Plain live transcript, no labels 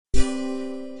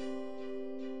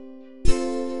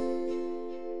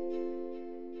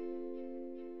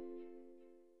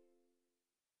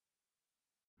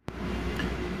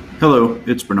Hello,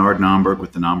 it's Bernard Nomberg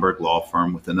with the Nomberg Law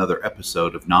Firm with another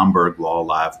episode of Nomberg Law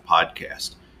Live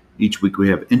podcast. Each week we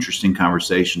have interesting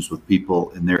conversations with people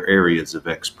in their areas of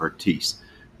expertise.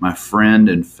 My friend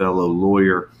and fellow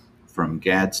lawyer from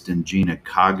Gadsden, Gina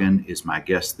Coggin, is my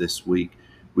guest this week.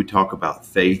 We talk about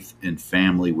faith and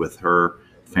family with her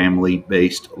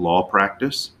family-based law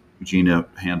practice. Gina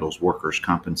handles workers'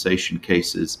 compensation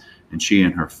cases, and she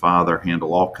and her father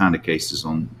handle all kinds of cases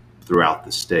throughout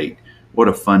the state. What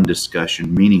a fun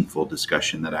discussion, meaningful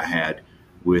discussion that I had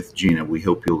with Gina. We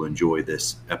hope you'll enjoy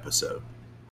this episode.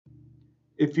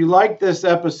 If you like this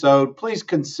episode, please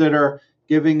consider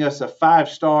giving us a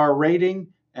 5-star rating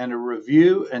and a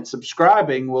review, and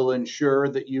subscribing will ensure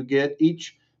that you get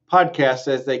each podcast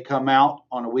as they come out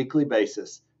on a weekly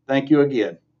basis. Thank you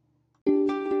again.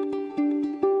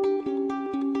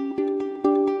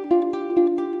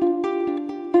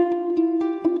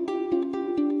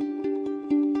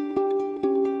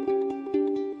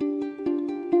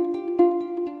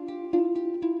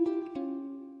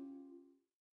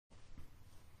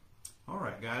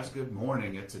 Good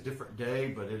morning. It's a different day,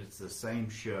 but it's the same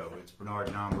show. It's Bernard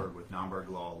Nomberg with Nomberg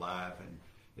Law Live, and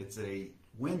it's a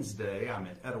Wednesday. I'm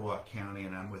in Etowah County,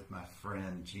 and I'm with my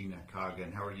friend Gina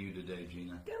Coggin. How are you today,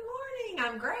 Gina? Good morning.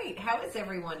 I'm great. How is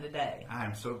everyone today?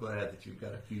 I'm so glad that you've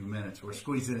got a few minutes. We're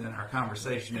squeezing in our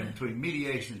conversation in between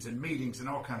mediations and meetings and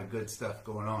all kind of good stuff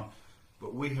going on,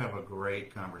 but we have a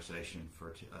great conversation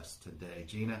for us today.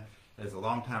 Gina is a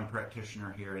longtime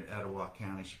practitioner here in Etowah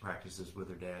County. She practices with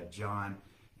her dad, John.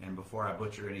 And before I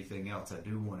butcher anything else, I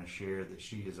do want to share that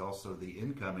she is also the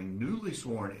incoming, newly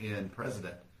sworn-in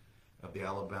president of the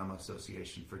Alabama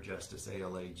Association for Justice,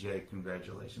 ALAJ.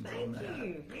 Congratulations on that. Thank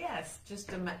you. Yes,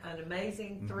 just an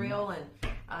amazing thrill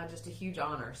and just a huge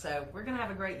honor. So we're going to have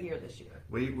a great year this year.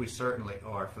 We certainly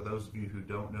are. For those of you who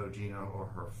don't know Gina or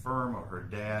her firm or her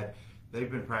dad, they've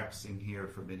been practicing here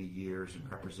for many years and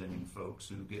representing folks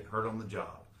who get hurt on the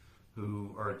job,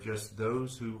 who are just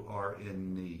those who are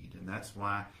in need. And that's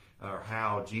why, or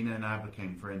how Gina and I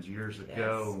became friends years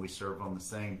ago, and we serve on the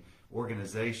same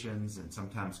organizations and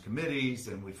sometimes committees,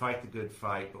 and we fight the good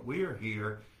fight. But we are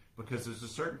here because there's a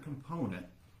certain component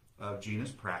of Gina's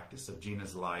practice, of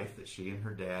Gina's life, that she and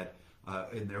her dad,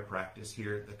 in their practice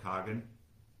here at the Coggin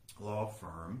Law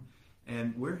Firm.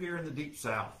 And we're here in the Deep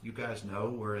South. You guys know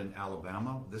we're in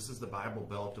Alabama. This is the Bible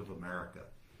Belt of America.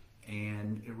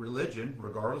 And religion,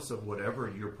 regardless of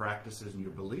whatever your practices and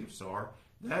your beliefs are,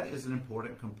 that is an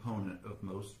important component of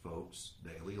most folks'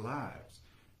 daily lives.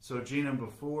 So Gina,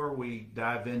 before we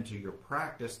dive into your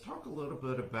practice, talk a little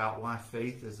bit about why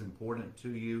faith is important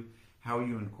to you, how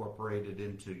you incorporate it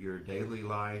into your daily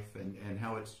life, and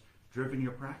how it's driven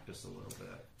your practice a little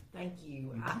bit. Thank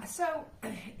you. So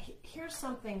here's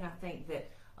something I think that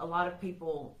a lot of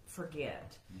people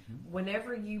forget.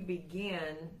 Whenever you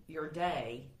begin your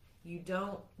day, you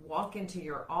don't walk into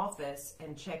your office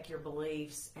and check your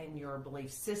beliefs and your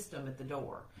belief system at the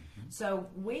door. So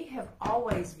we have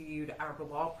always viewed our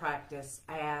law practice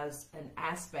as an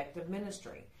aspect of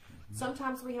ministry.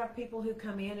 Sometimes we have people who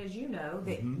come in, as you know,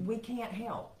 that we can't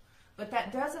help. But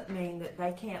that doesn't mean that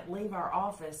they can't leave our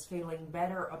office feeling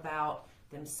better about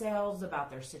themselves,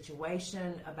 about their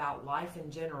situation, about life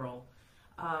in general,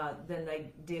 than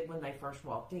they did when they first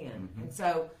walked in. And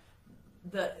so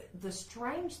the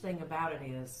strange thing about it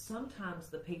is sometimes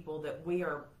the people that we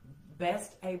are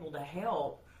best able to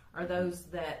help are those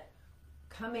that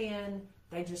come in,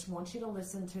 they just want you to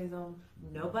listen to them.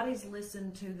 Nobody's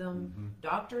listened to them.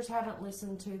 Doctors haven't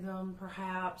listened to them,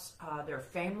 perhaps. Their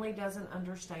family doesn't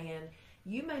understand.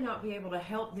 You may not be able to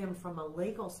help them from a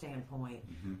legal standpoint,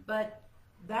 but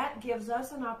that gives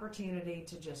us an opportunity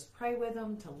to just pray with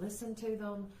them, to listen to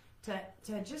them,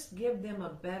 to just give them a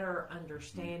better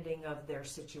understanding of their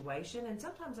situation. And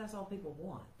sometimes that's all people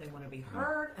want. They want to be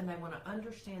heard, and they want to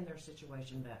understand their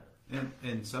situation better.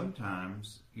 And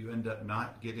sometimes you end up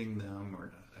not getting them,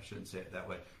 or I shouldn't say it that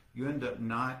way, you end up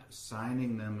not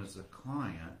signing them as a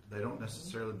client. They don't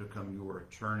necessarily become your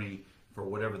attorney for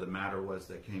whatever the matter was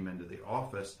that came into the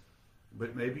office,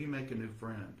 but maybe you make a new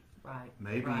friend. Right.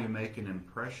 Maybe you make an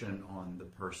impression on the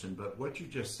person. But what you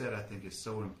just said, I think, is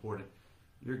so important.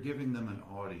 You're giving them an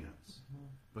audience,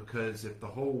 because if the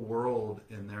whole world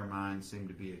in their mind seemed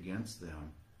to be against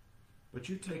them, but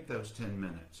you take those 10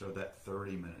 minutes or that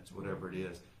 30 minutes, whatever it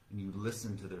is, and you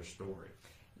listen to their story.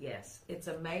 Yes, it's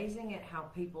amazing at how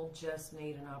people just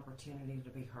need an opportunity to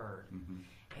be heard.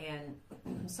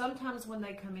 And sometimes when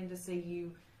they come in to see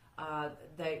you,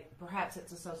 perhaps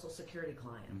it's a Social Security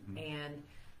client, and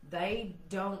they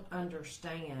don't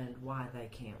understand why they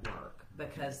can't work,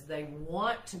 because they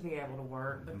want to be able to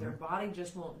work, but their body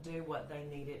just won't do what they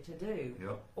need it to do.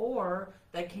 Yep. Or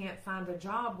they can't find a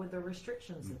job with the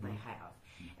restrictions that they have.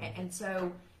 And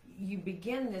so you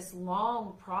begin this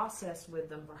long process with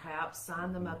them, perhaps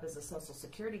sign them up as a Social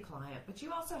Security client, but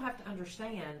you also have to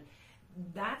understand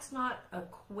that's not a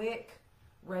quick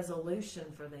resolution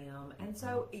for them. And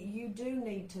so you do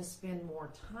need to spend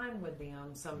more time with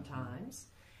them sometimes,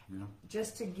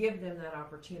 just to give them that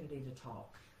opportunity to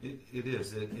talk. It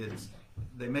is. It's.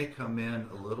 They may come in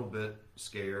a little bit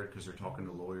scared because they're talking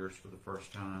to lawyers for the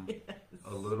first time,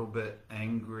 a little bit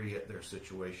angry at their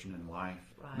situation in life,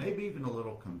 maybe even a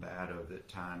little combative at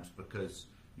times because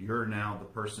you're now the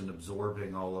person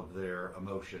absorbing all of their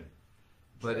emotion.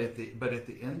 But at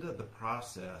the end of the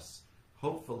process,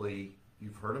 hopefully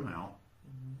you've heard them out.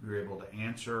 You're able to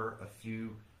answer a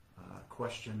few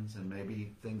questions and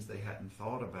maybe things they hadn't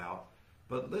thought about.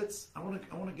 But I want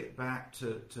to get back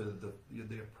to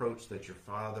the approach that your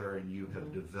father and you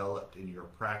have developed in your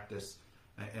practice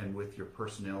and with your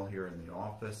personnel here in the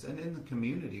office and in the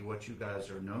community, what you guys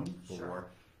are known for,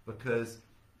 because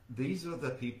these are the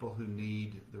people who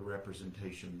need the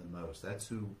representation the most. That's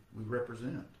who we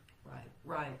represent.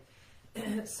 Right.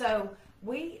 So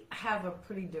we have a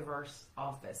pretty diverse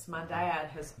office. My dad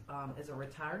is a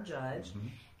retired judge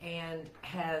and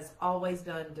has always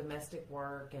done domestic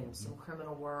work and some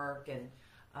criminal work and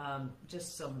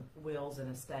just some wills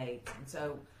and estates. And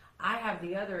so I have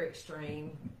the other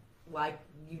extreme, like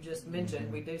you just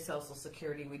mentioned. We do Social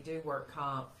Security, we do work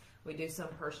comp, we do some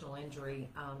personal injury,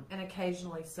 and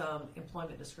occasionally some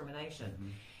employment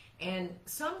discrimination. And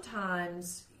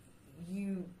sometimes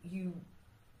you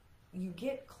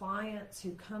get clients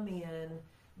who come in,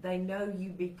 they know you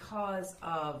because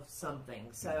of something.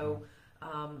 So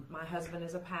my husband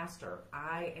is a pastor.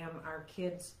 I am our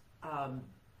kids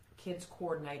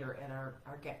coordinator at our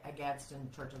Gadsden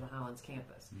Church of the Highlands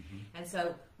campus. And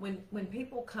so when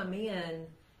people come in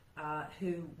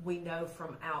who we know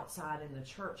from outside in the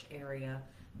church area,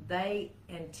 they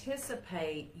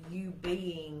anticipate you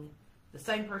being the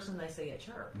same person they see at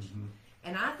church.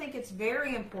 And I think it's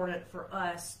very important for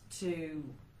us to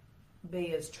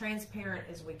be as transparent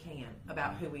as we can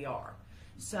about who we are.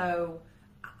 So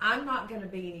I'm not going to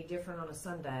be any different on a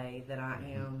Sunday than I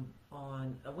am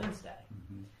on a Wednesday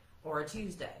or a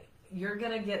Tuesday. You're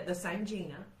going to get the same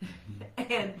Gina,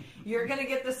 and you're going to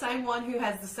get the same one who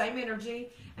has the same energy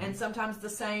and sometimes the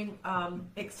same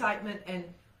excitement and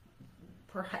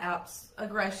perhaps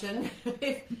aggression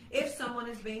if someone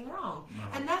is being wrong.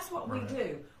 And that's what we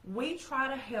do. We try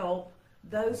to help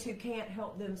those who can't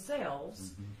help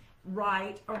themselves,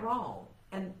 right or wrong.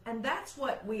 And that's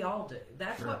what we all do.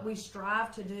 That's what we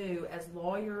strive to do as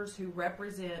lawyers who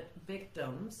represent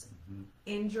victims,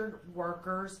 injured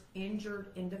workers,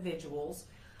 injured individuals.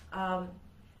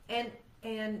 And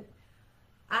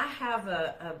I have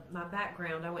my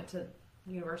background, I went to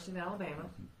the University of Alabama.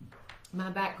 My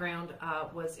background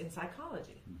was in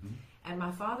psychology. And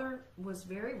my father was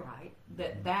very right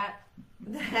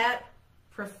that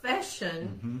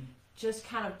profession just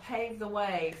kind of paved the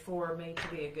way for me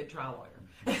to be a good trial lawyer.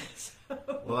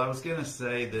 Well, I was going to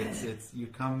say that you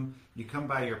come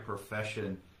by your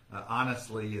profession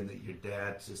honestly, and that your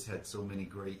dad just had so many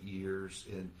great years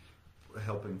in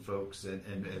helping folks,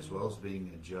 and as well as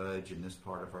being a judge in this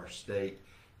part of our state.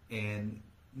 And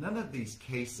none of these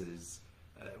cases,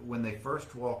 when they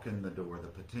first walk in the door, the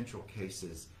potential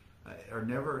cases are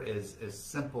never as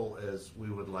simple as we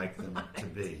would like them to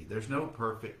be. There's no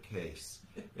perfect case,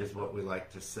 is what we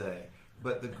like to say.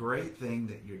 But the great thing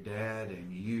that your dad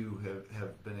and you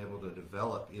have been able to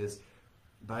develop is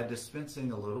by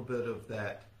dispensing a little bit of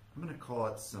that, I'm going to call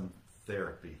it some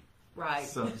therapy. Right.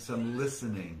 Some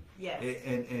listening. Yes.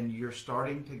 And you're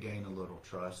starting to gain a little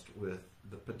trust with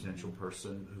the potential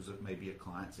person who's maybe a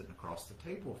client sitting across the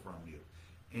table from you.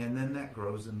 And then that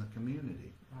grows in the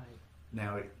community. Right.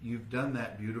 Now, you've done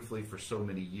that beautifully for so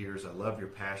many years. I love your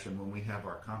passion. When we have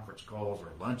our conference calls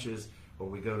or lunches, or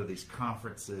we go to these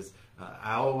conferences,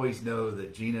 I always know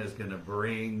that Gina is going to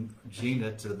bring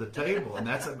Gina to the table, and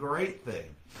that's a great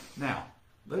thing. Now,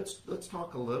 let's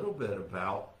talk a little bit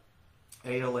about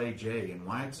ALAJ and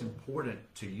why it's important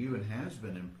to you and has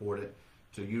been important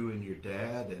to you and your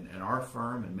dad and our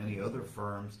firm and many other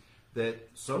firms, that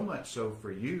so much so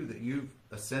for you that you've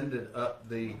ascended up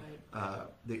the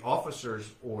officer's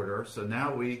order. So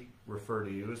now we refer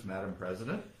to you as Madam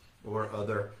President or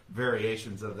other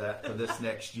variations of that for this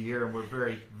next year. And we're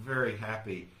very, very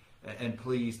happy and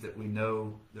pleased that we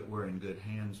know that we're in good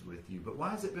hands with you. But why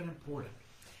has it been important?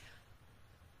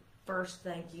 First,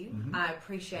 thank you. I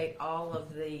appreciate all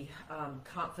of the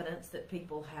confidence that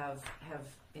people have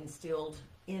instilled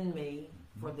in me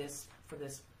for this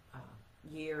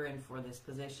year and for this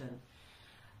position.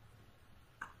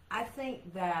 I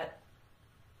think that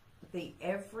the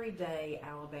everyday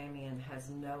Alabamian has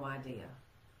no idea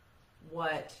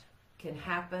what can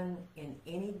happen in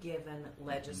any given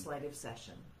legislative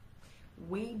session.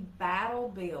 We battle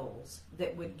bills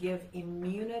that would give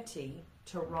immunity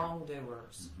to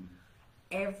wrongdoers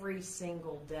every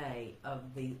single day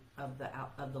of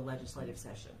the legislative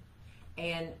session.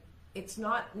 And it's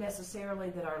not necessarily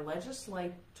that our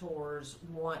legislators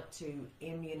want to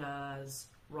immunize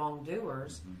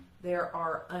wrongdoers. There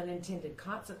are unintended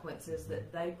consequences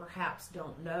that they perhaps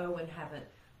don't know and haven't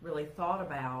really thought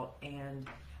about, and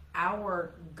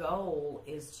our goal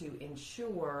is to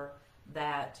ensure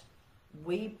that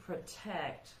we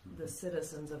protect the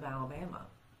citizens of Alabama.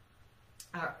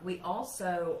 We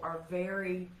also are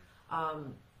very,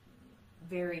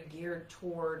 very geared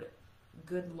toward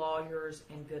good lawyers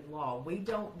and good law. We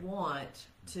don't want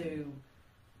to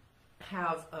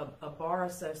have a bar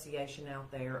association out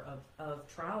there of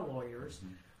trial lawyers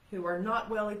who are not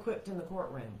well equipped in the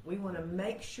courtroom. We want to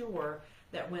make sure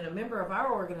that when a member of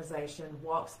our organization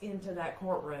walks into that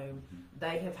courtroom,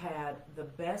 they have had the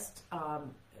best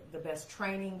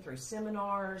training through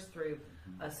seminars, through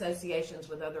associations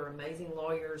with other amazing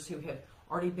lawyers who have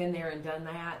already been there and done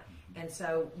that. And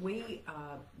so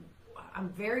I'm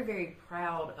very, very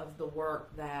proud of the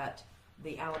work that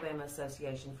the Alabama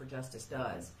Association for Justice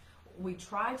does. We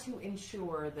try to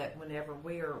ensure that whenever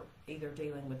we're either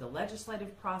dealing with the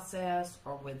legislative process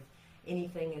or with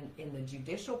anything in the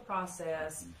judicial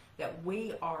process, that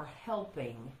we are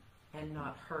helping and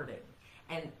not hurting.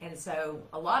 And so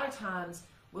a lot of times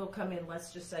we'll come in,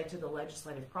 let's just say, to the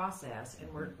legislative process,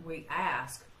 and we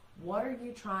ask, what are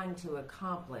you trying to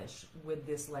accomplish with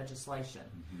this legislation?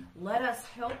 Let us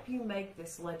help you make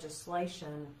this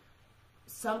legislation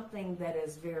something that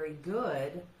is very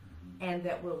good and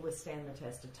that will withstand the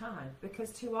test of time.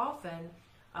 Because too often,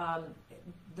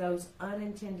 those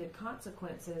unintended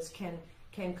consequences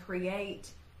can create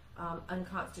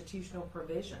unconstitutional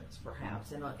provisions,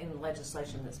 perhaps, in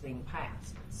legislation that's being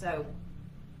passed. So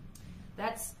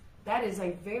that is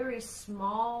a very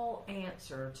small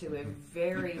answer to a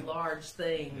very large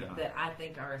thing that I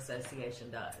think our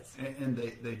association does. And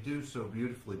they do so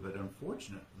beautifully, but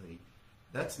unfortunately,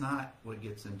 that's not what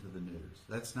gets into the news.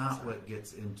 That's not what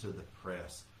gets into the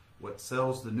press. What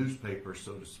sells the newspaper,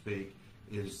 so to speak,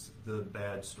 is the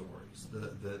bad stories,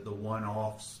 the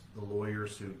one-offs, the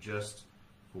lawyers who just,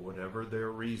 for whatever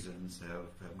their reasons,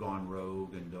 have gone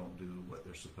rogue and don't do what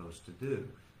they're supposed to do.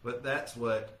 But that's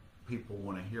what people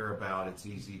want to hear about. It's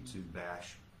easy to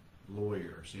bash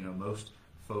lawyers. You know, most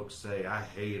folks say, I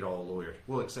hate all lawyers.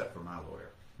 Well, except for my lawyer.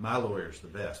 My lawyer's the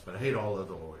best, but I hate all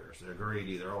other lawyers. They're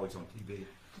greedy. They're always on TV.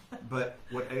 But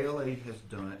what ALJ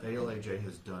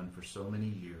has done for so many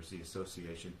years, the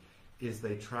association, is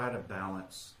they try to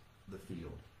balance the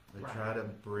field. They try to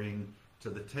bring to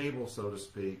the table, so to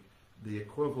speak, the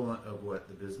equivalent of what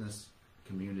the business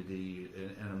community,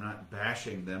 and I'm not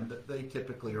bashing them, but they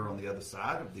typically are on the other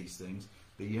side of these things,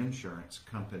 the insurance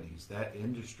companies, that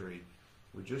industry.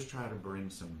 We just try to bring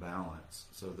some balance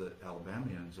so that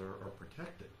Alabamians are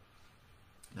protected.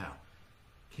 Now,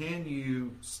 can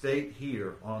you state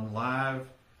here on live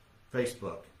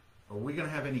Facebook, are we going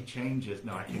to have any changes?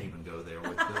 No, I can't even go there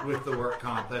with the work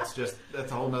comp. That's a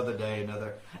whole nother day,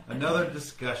 another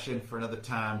discussion for another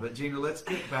time. But Gina, let's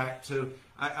get back to,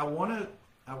 I want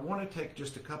to take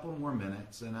just a couple more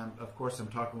minutes, and of course I'm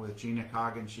talking with Gina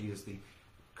Coggin. She is the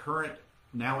current,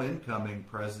 now incoming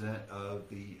president of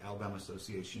the Alabama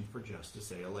Association for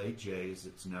Justice, ALAJ as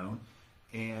it's known,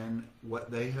 and what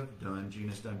they have done,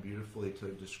 Gina's done beautifully to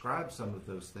describe some of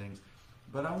those things.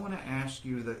 But I want to ask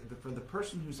you that for the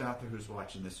person who's out there who's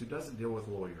watching this, who doesn't deal with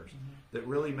lawyers, that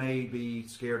really may be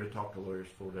scared to talk to lawyers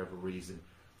for whatever reason,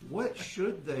 what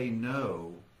should they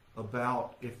know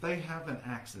about if they have an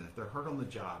accident, if they're hurt on the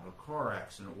job, a car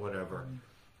accident, whatever?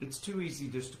 It's too easy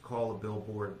just to call a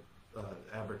billboard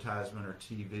advertisement or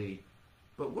TV.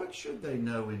 But what should they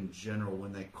know in general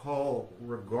when they call,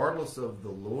 regardless of the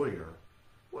lawyer?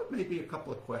 What may be a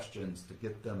couple of questions to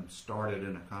get them started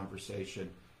in a conversation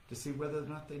to see whether or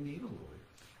not they need a lawyer?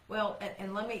 Well,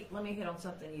 and let me hit on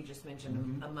something you just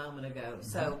mentioned a moment ago.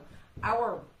 So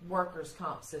our workers'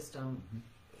 comp system,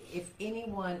 if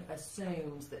anyone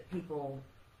assumes that people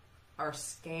are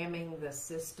scamming the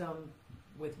system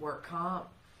with work comp,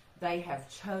 they have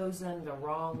chosen the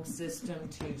wrong system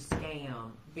to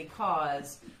scam,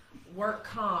 because work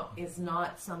comp is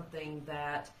not something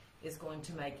that is going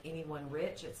to make anyone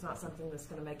rich. It's not something that's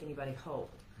going to make anybody whole.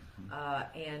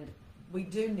 And we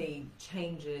do need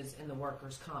changes in the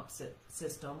workers' comp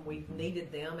system. We've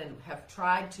needed them and have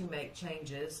tried to make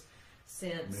changes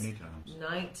since Many times.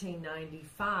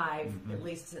 1995, at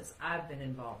least since I've been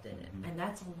involved in it. And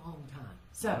that's a long time.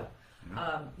 So,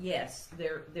 yes,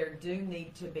 there do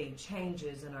need to be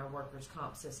changes in our workers'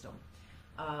 comp system.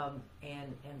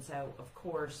 And so, of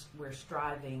course, we're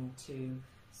striving to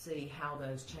see how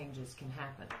those changes can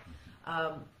happen.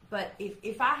 But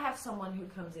if I have someone who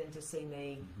comes in to see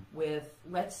me with,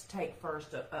 let's take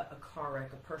first a car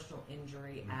wreck, a personal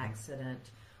injury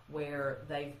accident, where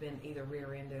they've been either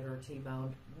rear-ended or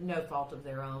T-boned, no fault of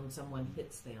their own, someone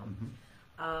hits them.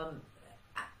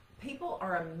 People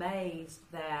are amazed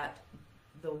that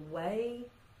the way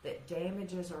that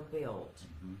damages are built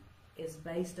is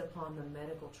based upon the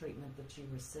medical treatment that you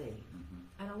receive.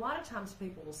 And a lot of times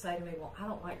people will say to me, well, I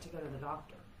don't like to go to the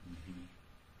doctor.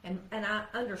 And I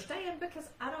understand, because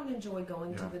I don't enjoy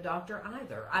going to the doctor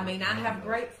either. I mean, I have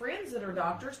great friends that are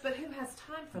doctors, but who has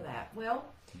time for that? Well,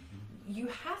 you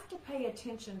have to pay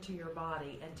attention to your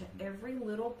body and to every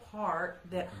little part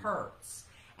that hurts.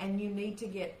 And you need to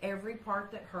get every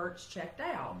part that hurts checked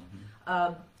out.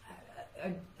 A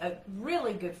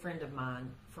really good friend of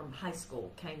mine from high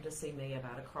school came to see me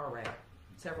about a car wreck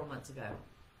several months ago.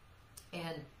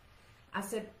 And I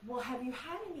said, well, have you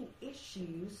had any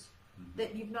issues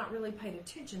that you've not really paid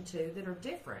attention to that are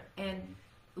different? And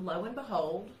lo and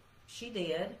behold, she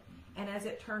did. And as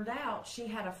it turned out, she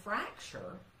had a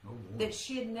fracture that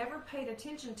she had never paid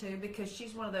attention to, because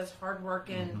she's one of those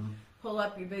hardworking, pull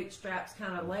up your bootstraps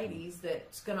kind of ladies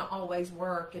that's going to always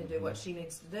work and do what she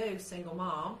needs to do, single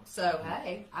mom. So,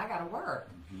 hey, I got to work.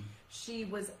 She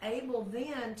was able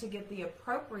then to get the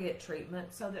appropriate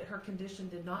treatment so that her condition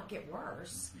did not get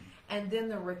worse. And then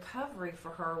the recovery for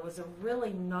her was a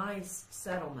really nice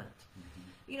settlement.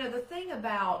 You know, the thing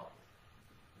about,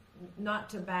 not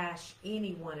to bash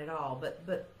anyone at all,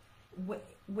 but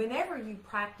whenever you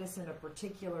practice in a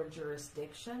particular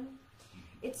jurisdiction,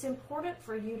 it's important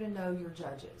for you to know your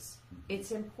judges.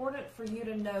 It's important for you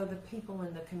to know the people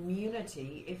in the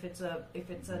community if it's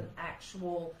an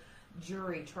actual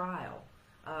jury trial.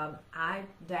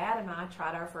 Dad and I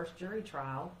tried our first jury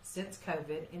trial since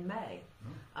COVID in May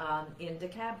in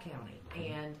DeKalb County,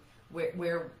 and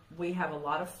where we have a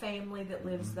lot of family that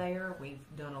lives there. We've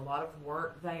done a lot of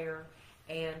work there,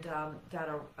 and got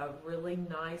a really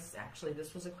nice, actually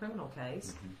this was a criminal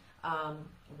case.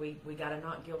 We got a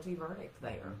not guilty verdict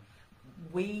there.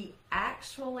 We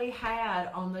actually had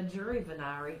on the jury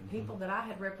venire people that I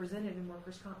had represented in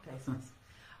workers' comp cases.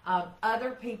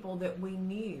 Other people that we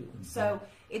knew. So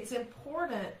it's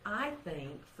important, I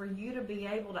think, for you to be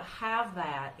able to have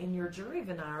that in your jury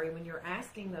venire when you're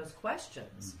asking those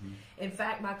questions. In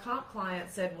fact, my comp client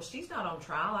said, well, she's not on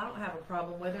trial. I don't have a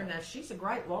problem with her. Now, she's a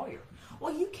great lawyer.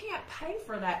 Well, you can't pay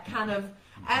for that kind of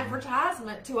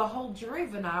advertisement to a whole jury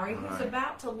venire who's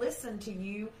about to listen to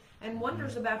you and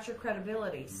wonders about your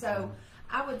credibility. So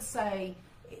I would say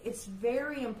it's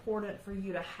very important for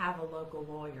you to have a local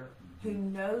lawyer who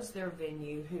knows their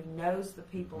venue, who knows the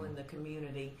people in the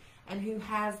community, and who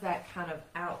has that kind of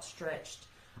outstretched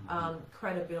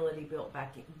credibility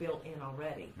built in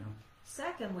already.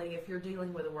 Secondly, if you're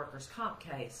dealing with a workers' comp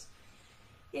case,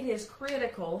 it is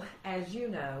critical, as you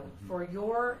know, for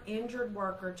your injured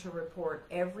worker to report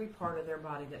every part of their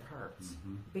body that hurts.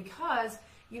 Because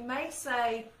you may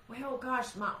say, well,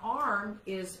 gosh, my arm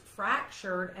is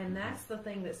fractured, and that's the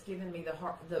thing that's giving me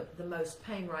the most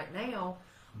pain right now.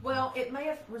 Well, it may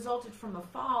have resulted from a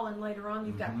fall, and later on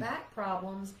you've got back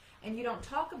problems, and you don't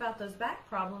talk about those back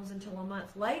problems until a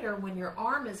month later when your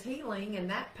arm is healing and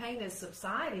that pain is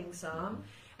subsiding some,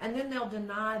 and then they'll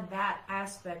deny that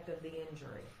aspect of the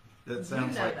injury. That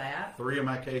sounds like that. 3 of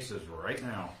my cases right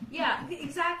now. Yeah,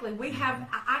 exactly. We have,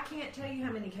 I can't tell you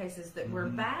how many cases that we're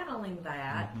battling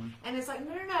that, and it's like,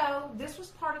 no, this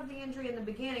was part of the injury in the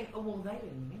beginning. Oh, well, they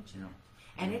didn't mention it.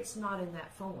 And it's not in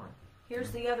that form.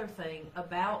 Here's the other thing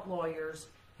about lawyers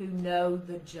who know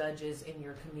the judges in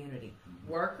your community.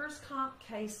 Workers' comp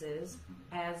cases,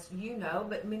 as you know,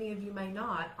 but many of you may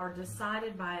not, are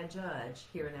decided by a judge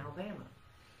here in Alabama.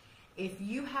 If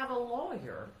you have a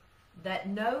lawyer that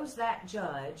knows that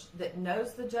judge, that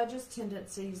knows the judge's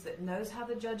tendencies, that knows how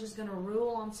the judge is going to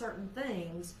rule on certain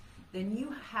things, then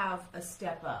you have a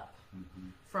step up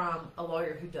from a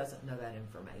lawyer who doesn't know that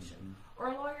information. Or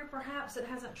a lawyer perhaps that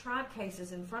hasn't tried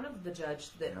cases in front of the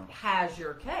judge that has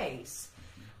your case,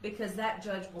 because that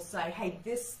judge will say, hey,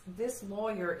 this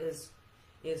lawyer is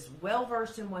is well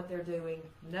versed in what they're doing,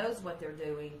 knows what they're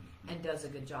doing, and does a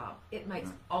good job. It makes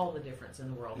all the difference in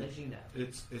the world, as you know.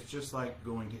 It's just like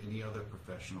going to any other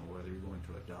professional, whether you're going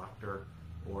to a doctor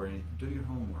or do your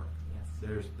homework.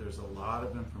 Yes. There's a lot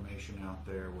of information out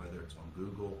there, whether it's on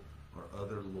Google or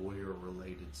other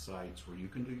lawyer-related sites where you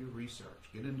can do your research.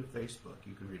 Get into Facebook.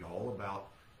 You can read all about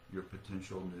your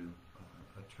potential new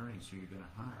attorneys who you're going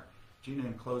to hire. Gina,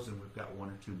 in closing, we've got 1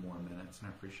 or 2 more minutes, and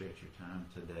I appreciate your time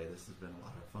today. This has been a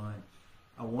lot of fun.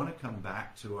 I want to come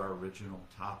back to our original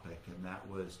topic, and that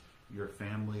was your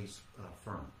family's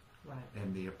firm. Right.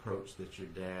 And the approach that your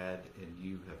dad and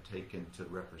you have taken to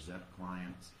represent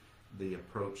clients, the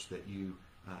approach that you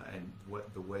and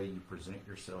the way you present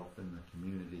yourself in the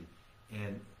community.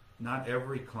 And not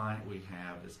every client we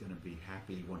have is going to be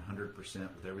happy 100%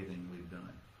 with everything we've done.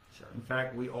 Sure. In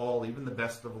fact, we all, even the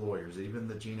best of lawyers, even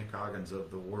the Gina Coggins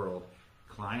of the world,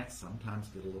 clients sometimes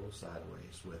get a little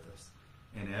sideways with us.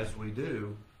 And as we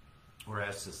do, or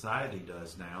as society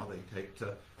does now, they take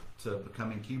to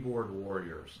becoming keyboard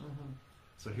warriors. Mm-hmm.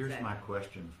 So here's Exactly. my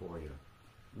question for you.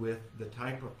 With the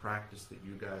type of practice that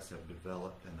you guys have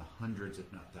developed and the hundreds, if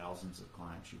not thousands of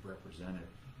clients you've represented,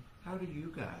 how do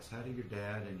you guys, how do your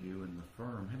dad and you and the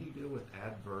firm, how do you deal with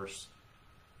adverse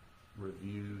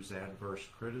reviews, adverse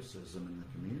criticism in the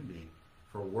community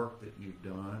for work that you've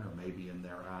done or maybe in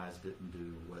their eyes didn't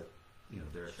do what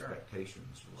their Sure.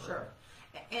 expectations were? Sure.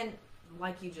 And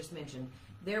like you just mentioned,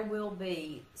 there will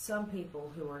be some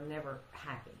people who are never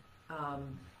happy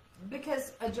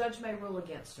because a judge may rule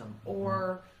against them,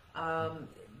 or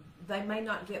they may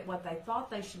not get what they thought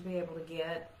they should be able to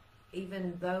get,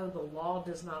 even though the law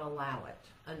does not allow it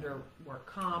under work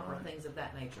comp or Right. things of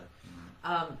that nature.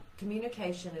 Right.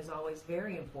 Communication is always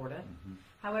very important. Mhm.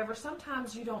 However,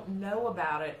 sometimes you don't know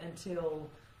about it until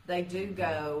they do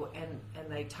go and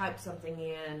they type something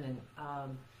in, and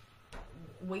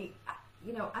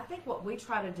I think what we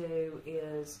try to do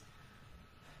is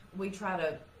we try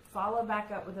to follow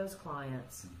back up with those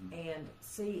clients and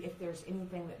see if there's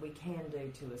anything that we can do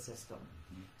to assist them.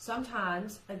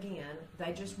 Sometimes, again,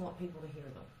 they just want people to hear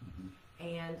them.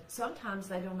 And sometimes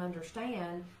they don't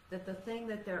understand that the thing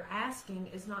that they're asking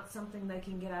is not something they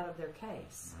can get out of their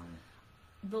case.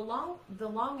 Right. The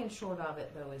long and short of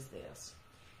it, though, is this.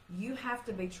 You have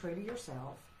to be true to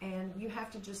yourself, and you have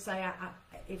to just say,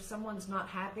 if someone's not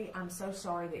happy, I'm so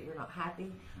sorry that you're not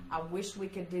happy. I wish we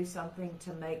could do something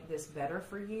to make this better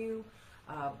for you,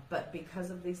 but because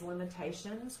of these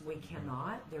limitations, we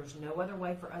cannot. There's no other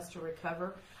way for us to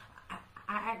recover. I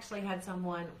actually had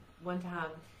someone one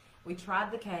time, we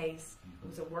tried the case. It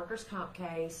was a workers' comp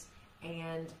case,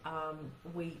 and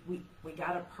we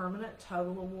got a permanent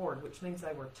total award, which means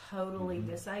they were totally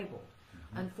disabled.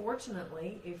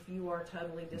 Unfortunately, if you are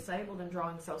totally disabled and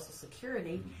drawing Social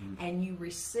Security and you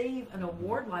receive an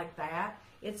award like that,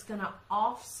 it's going to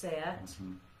offset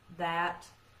that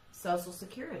Social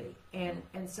Security.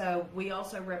 And so we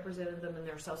also represented them in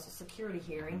their Social Security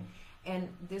hearing. And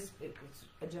it was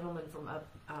a gentleman from up,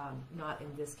 not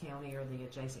in this county or the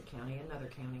adjacent county, another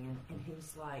county, and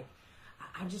he's like,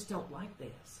 I just don't like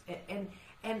this.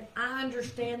 And I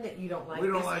understand that you don't like We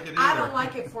this. don't like it I either. don't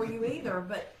like it for you either,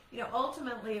 but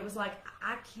ultimately it was like,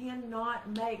 I cannot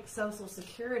make Social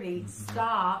Security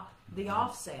stop the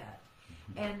offset.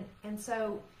 And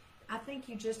so I think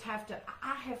you just have to,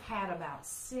 I have had about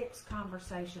 6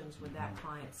 conversations with that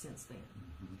client since then.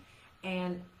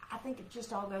 And I think it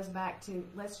just all goes back to,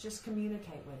 let's just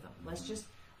communicate with them. Let's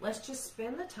just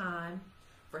spend the time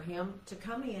for him to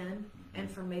come in and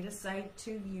for me to say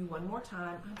to you one more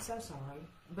time, I'm so sorry,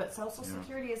 but Social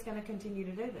Security is going to continue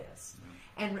to do this.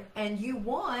 And you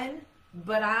won,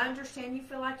 but I understand you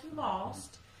feel like you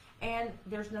lost, and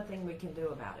there's nothing we can do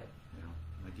about it.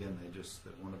 Again,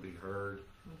 they want to be heard.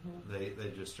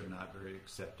 They just are not very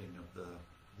accepting of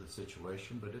the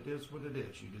situation, but it is what it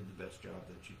is. You did the best job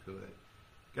that you could.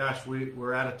 Gosh,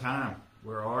 we're out of time.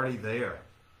 We're already there.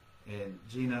 And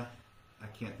Gina, I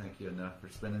can't thank you enough for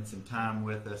spending some time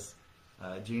with us.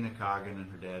 Gina Coggin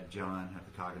and her dad, John, have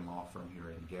the Coggin Law Firm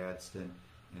here in Gadsden,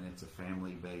 and it's a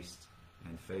family-based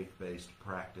and faith-based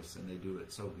practice, and they do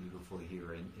it so beautifully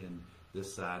here in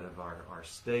this side of our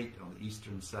state, on the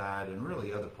eastern side, and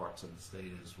really other parts of the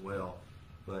state as well.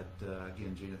 But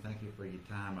again, Gina, thank you for your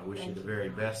time. I wish you the very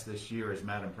best this year as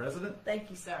Madam President. Thank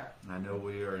you, sir. I know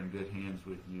we are in good hands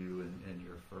with you and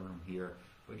your firm here.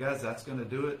 But guys, that's going to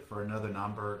do it for another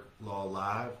Naumburg Law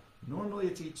Live. Normally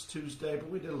it's each Tuesday, but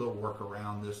we did a little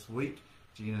workaround this week.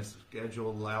 Gina's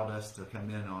schedule allowed us to come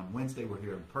in on Wednesday. We're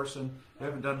here in person. We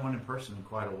haven't done one in person in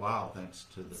quite a while, thanks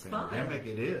to the pandemic.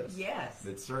 It is. Yes.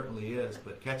 It certainly is.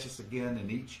 But catch us again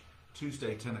in each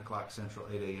Tuesday, 10 o'clock Central,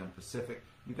 8 a.m. Pacific,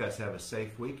 You guys have a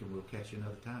safe week, and we'll catch you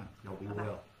another time. Y'all be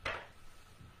well.